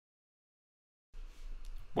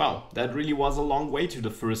Wow, that really was a long way to the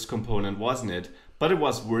first component, wasn't it? But it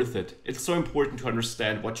was worth it. It's so important to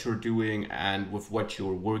understand what you're doing and with what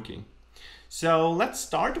you're working. So let's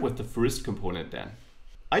start with the first component then.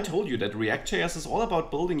 I told you that ReactJS is all about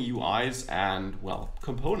building UIs and, well,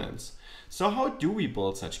 components. So how do we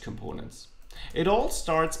build such components? It all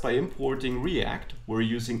starts by importing React. We're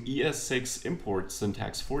using ES6 import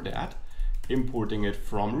syntax for that. Importing it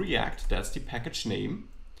from React, that's the package name.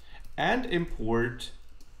 And import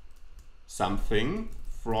something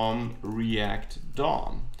from React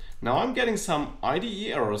DOM. Now I'm getting some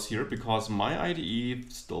IDE errors here because my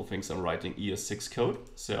IDE still thinks I'm writing ES6 code.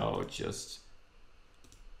 So just,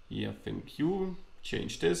 yeah, thank you.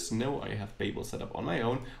 Change this. No, I have Babel set up on my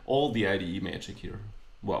own. All the IDE magic here.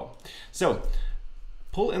 Wow. So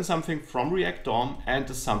pull in something from React DOM, and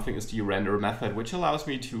the something is the render method, which allows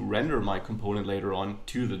me to render my component later on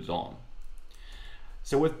to the DOM.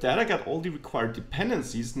 So with that, I got all the required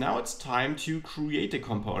dependencies. Now it's time to create a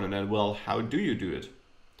component. And well, how do you do it?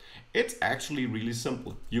 It's actually really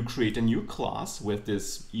simple. You create a new class with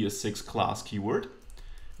this ES6 class keyword.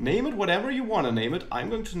 Name it whatever you want to name it. I'm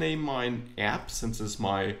going to name mine app, since it's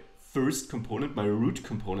my first component, my root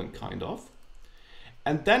component kind of.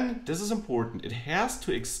 And then, this is important, it has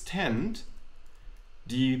to extend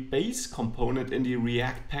the base component in the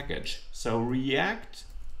React package. So React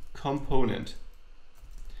component.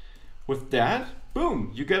 With that,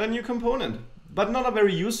 boom, you get a new component, but not a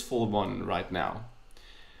very useful one right now.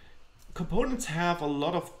 Components have a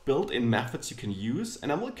lot of built-in methods you can use,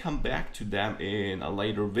 and I will come back to them in a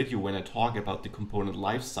later video when I talk about the component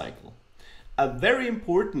lifecycle. A very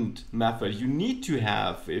important method you need to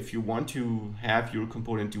have if you want to have your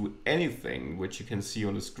component do anything, which you can see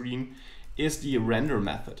on the screen, is the render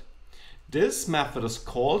method. This method is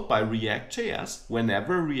called by ReactJS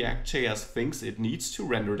whenever ReactJS thinks it needs to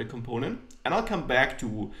render the component. And I'll come back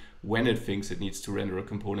to when it thinks it needs to render a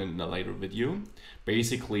component in a later video.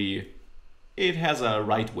 Basically, it has a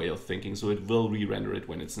right way of thinking, so it will re-render it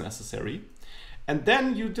when it's necessary. And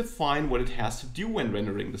then you define what it has to do when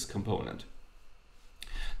rendering this component.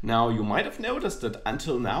 Now, you might have noticed that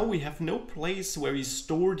until now we have no place where we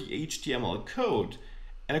store the HTML code.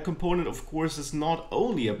 And a component, of course, is not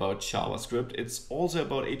only about JavaScript, it's also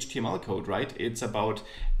about HTML code, right? It's about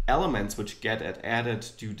elements which get added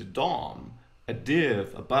to the DOM, a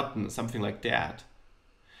div, a button, something like that.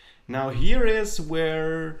 Now, here is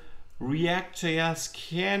where ReactJS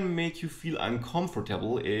can make you feel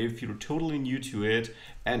uncomfortable if you're totally new to it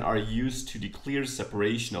and are used to the clear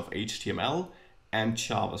separation of HTML and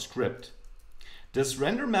JavaScript. This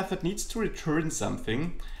render method needs to return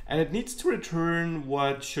something, and it needs to return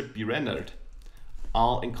what should be rendered.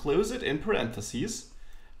 I'll enclose it in parentheses,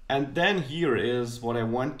 and then here is what I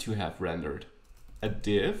want to have rendered. A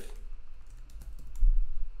div,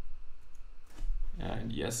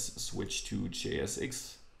 and yes, switch to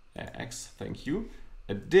JSX, thank you.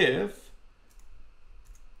 A div,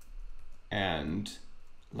 and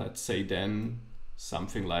let's say then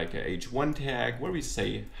something like a h1 tag where we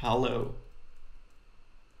say hello.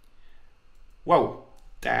 Whoa,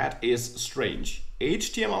 that is strange.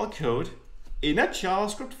 HTML code in a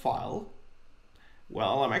JavaScript file?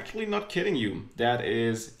 Well, I'm actually not kidding you. That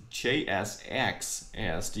is JSX,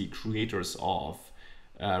 as the creators of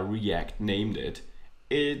React named it.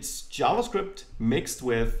 It's JavaScript mixed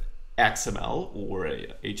with XML or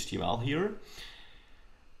HTML here.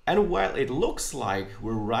 And while it looks like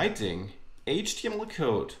we're writing HTML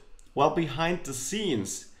code, well, behind the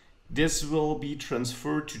scenes, this will be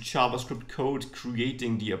transferred to JavaScript code,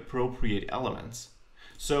 creating the appropriate elements.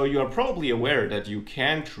 So you are probably aware that you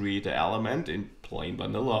can create an element in plain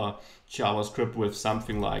vanilla JavaScript with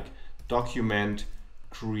something like document,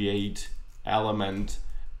 create, element,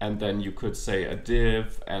 and then you could say a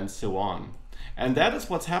div and so on. And that is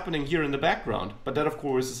what's happening here in the background. But that, of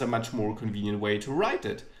course, is a much more convenient way to write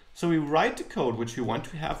it. So we write the code which we want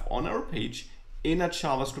to have on our page in a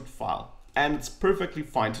JavaScript file. And it's perfectly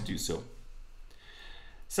fine to do so.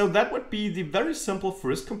 So that would be the very simple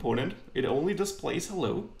first component. It only displays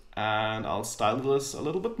hello, and I'll style this a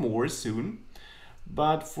little bit more soon.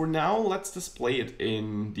 But for now, let's display it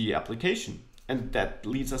in the application. And that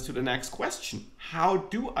leads us to the next question. How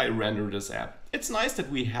do I render this app? It's nice that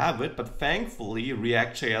we have it, but thankfully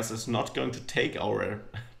ReactJS is not going to take our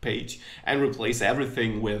page and replace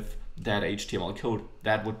everything with that HTML code.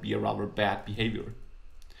 That would be a rather bad behavior.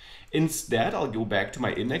 Instead, I'll go back to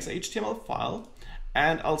my index.html file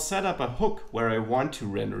and I'll set up a hook where I want to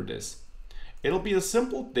render this. It'll be a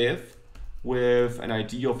simple div with an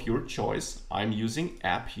ID of your choice. I'm using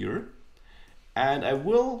app here. And I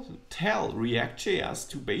will tell ReactJS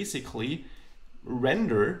to basically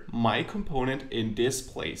render my component in this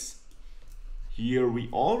place. Here we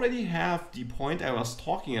already have the point I was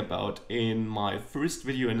talking about in my first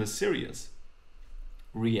video in the series.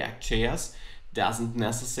 ReactJS doesn't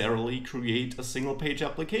necessarily create a single page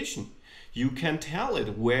application. You can tell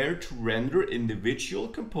it where to render individual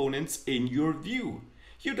components in your view.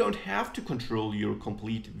 You don't have to control your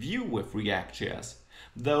complete view with ReactJS,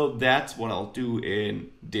 though that's what I'll do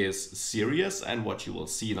in this series and what you will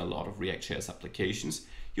see in a lot of ReactJS applications.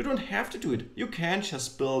 You don't have to do it. You can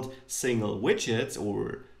just build single widgets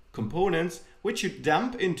or components which you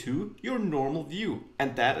dump into your normal view.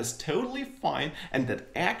 And that is totally fine, and that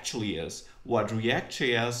actually is what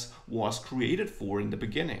ReactJS was created for in the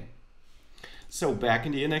beginning. So back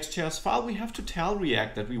in the index.js file, we have to tell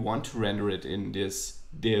React that we want to render it in this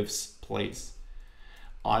div's place.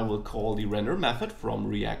 I will call the render method from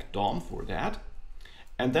React DOM for that.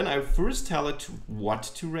 And then I first tell it what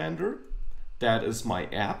to render. That is my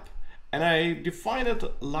app. And I define it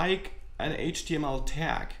like an HTML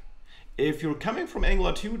tag. If you're coming from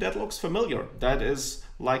Angular 2, that looks familiar. That is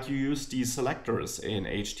like you use these selectors in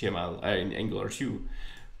HTML, in Angular 2.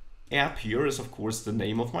 App here is of course the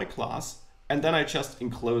name of my class. And then I just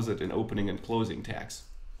enclose it in opening and closing tags.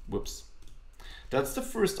 Whoops. That's the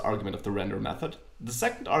first argument of the render method. The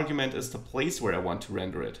second argument is the place where I want to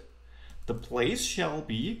render it. The place shall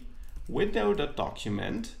be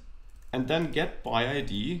window.document and then get by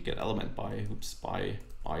ID, get element by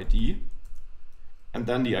ID, and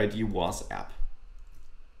then the ID was app.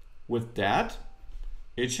 With that,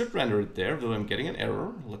 it should render it there, though I'm getting an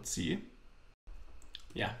error. Let's see.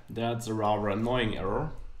 Yeah, that's a rather annoying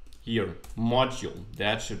error. Here, module,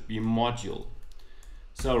 that should be module.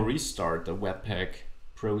 So restart the Webpack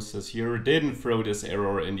process here. Didn't throw this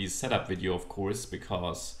error in the setup video, of course,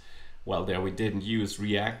 because, well, there we didn't use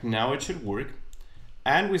React. Now it should work.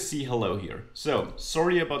 And we see hello here. So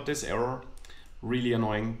sorry about this error, really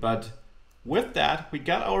annoying. But with that, we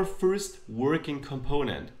got our first working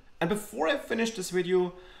component. And before I finish this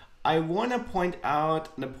video, I want to point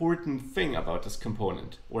out an important thing about this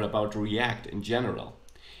component, or about React in general.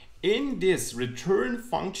 In this return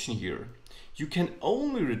function here, you can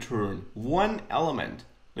only return one element.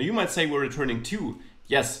 Now you might say we're returning two.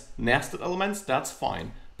 Yes, nested elements, that's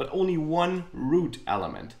fine, but only one root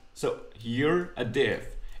element. So here a div.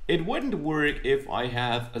 It wouldn't work if I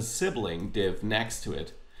have a sibling div next to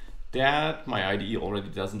it. That my IDE already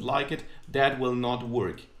doesn't like it. That will not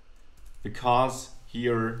work because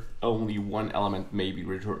here only one element may be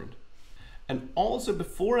returned. And also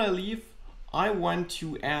before I leave, I want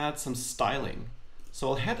to add some styling. So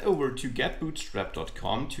I'll head over to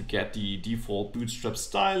getbootstrap.com to get the default Bootstrap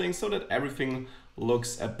styling so that everything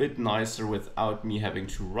looks a bit nicer without me having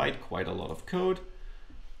to write quite a lot of code.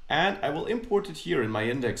 And I will import it here in my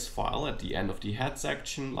index file at the end of the head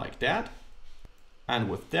section like that. And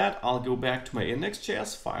with that, I'll go back to my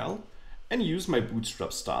index.js file and use my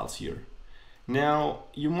Bootstrap styles here. Now,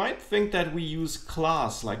 you might think that we use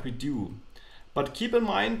class like we do, but keep in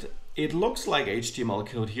mind, it looks like HTML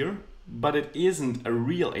code here, but it isn't a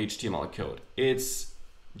real HTML code. It's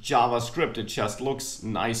JavaScript. It just looks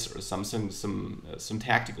nicer, some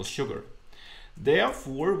tactical sugar.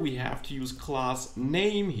 Therefore, we have to use class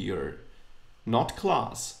name here, not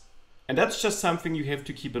class. And that's just something you have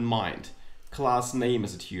to keep in mind. Class name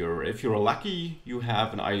is it here. If you're lucky, you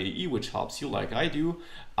have an IDE which helps you like I do.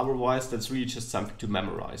 Otherwise, that's really just something to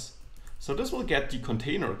memorize. So this will get the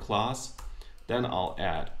container class. Then I'll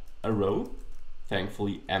add a row.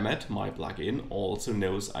 Thankfully, Emmet, my plugin, also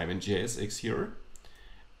knows I'm in JSX here.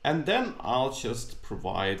 And then I'll just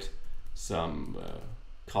provide some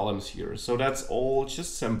columns here. So that's all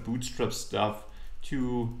just some Bootstrap stuff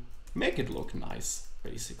to make it look nice,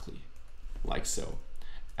 basically, like so.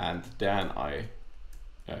 And then I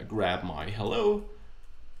grab my hello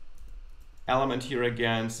element here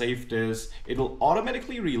again, save this. It will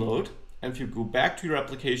automatically reload. And if you go back to your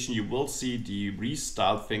application, you will see the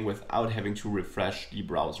restyle thing without having to refresh the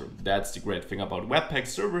browser. That's the great thing about Webpack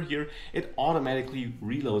server here. It automatically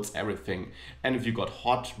reloads everything. And if you got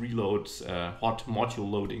hot reloads, hot module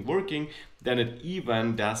loading working, then it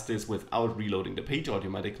even does this without reloading the page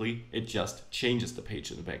automatically. It just changes the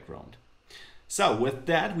page in the background. So with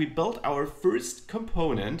that, we built our first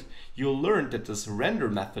component. You'll learn that this render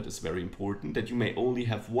method is very important, that you may only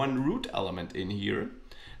have one root element in here,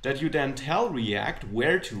 that you then tell React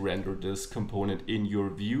where to render this component in your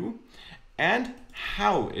view and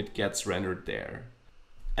how it gets rendered there.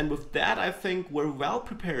 And with that, I think we're well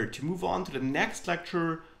prepared to move on to the next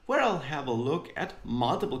lecture where I'll have a look at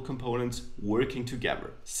multiple components working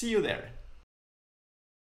together. See you there.